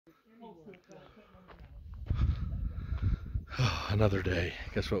Another day.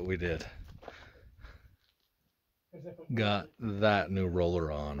 Guess what we did? Got that new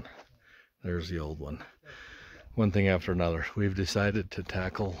roller on. There's the old one. One thing after another. We've decided to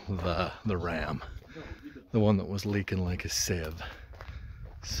tackle the ram. The one that was leaking like a sieve.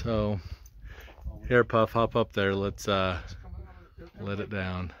 So, here Puff, hop up there. Let's let it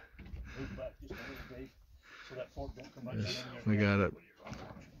down. Yes, we got it.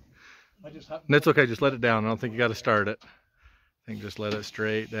 That's okay, just let it down. I don't think you got to start it. I think just let it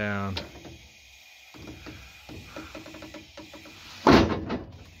straight down.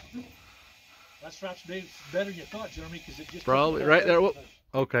 That's perhaps better than you thought, Jeremy, because it just probably right there.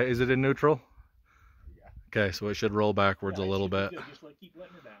 Okay, is it in neutral? Yeah. Okay, so it should roll backwards a little bit. Just keep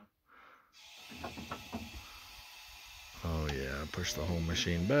letting it down. Oh yeah, push the whole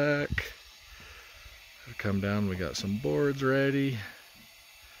machine back. Come down, we got some boards ready.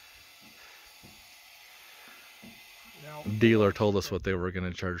 Dealer told us what they were going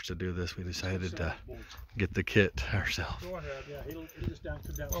to charge to do this. We decided to get the kit ourselves. Go ahead, yeah, it'll just come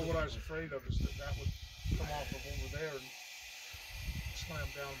down. Well, what I was afraid of is that would come off of over there and slam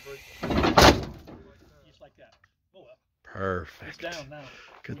down and break just like that. Oh, well. Perfect. It's down now.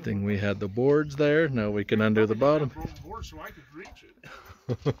 Good thing we had the boards there. Now we can undo the bottom. Board so I could reach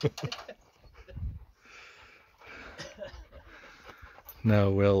it. Now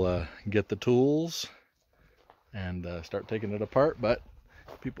we'll get the tools and start taking it apart, but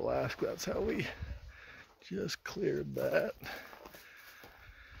people ask, that's how we just cleared that.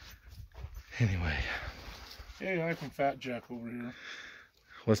 Anyway. Hey, I'm from Fat Jack over here.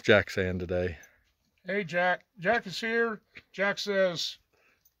 What's Jack saying today? Hey Jack, Jack is here. Jack says,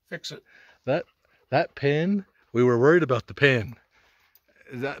 fix it. That pin, we were worried about the pin.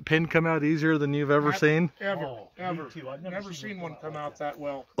 Does that pin come out easier than you've ever seen? Ever, Oh, ever. me too. I've Never seen one come out that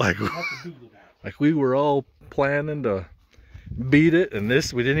well. Like Like we were all planning to beat it, and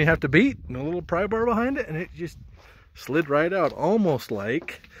this we didn't even have to beat. No little pry bar behind it, and it just slid right out, almost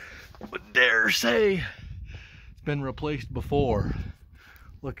like, I would dare say, it's been replaced before.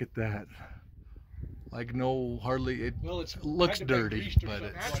 Look at that. Like no, hardly, it looks dirty, but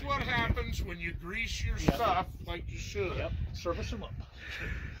it's... That's what happens when you grease your stuff like you should. Yep, service them up.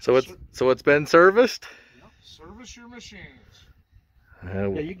 So it's been serviced? Yep. Service your machines. Yeah,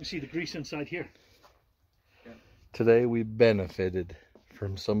 you can see the grease inside here. Today we benefited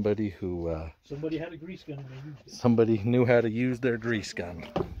from somebody who... somebody had a grease gun and they used it. Somebody knew how to use their grease gun.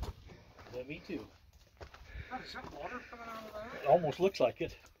 Yeah, me too. Is that water coming out of that? It almost looks like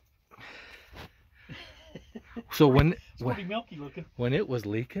it. So when It's pretty milky looking. when it was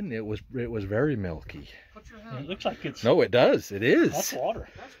leaking, it was very milky. Put your And hand. it looks like it's... No, it does. It is. That's water.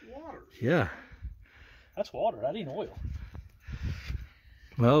 That's water. Yeah. That's water. That ain't oil.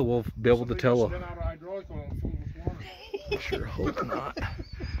 Well, we'll be able to Somebody tell. just spit out a hydraulic oil and filled with water. I sure hope not.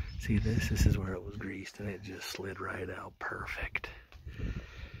 See this? This is where it was greased, and it just slid right out. Perfect.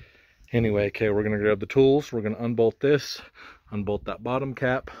 Anyway, okay, we're gonna grab the tools. We're gonna unbolt this, unbolt that bottom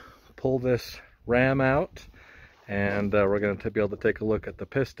cap, pull this ram out, and we're going to be able to take a look at the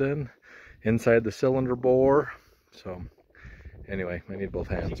piston inside the cylinder bore. So anyway, I need both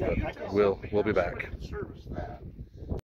hands, but we'll be back. Service that.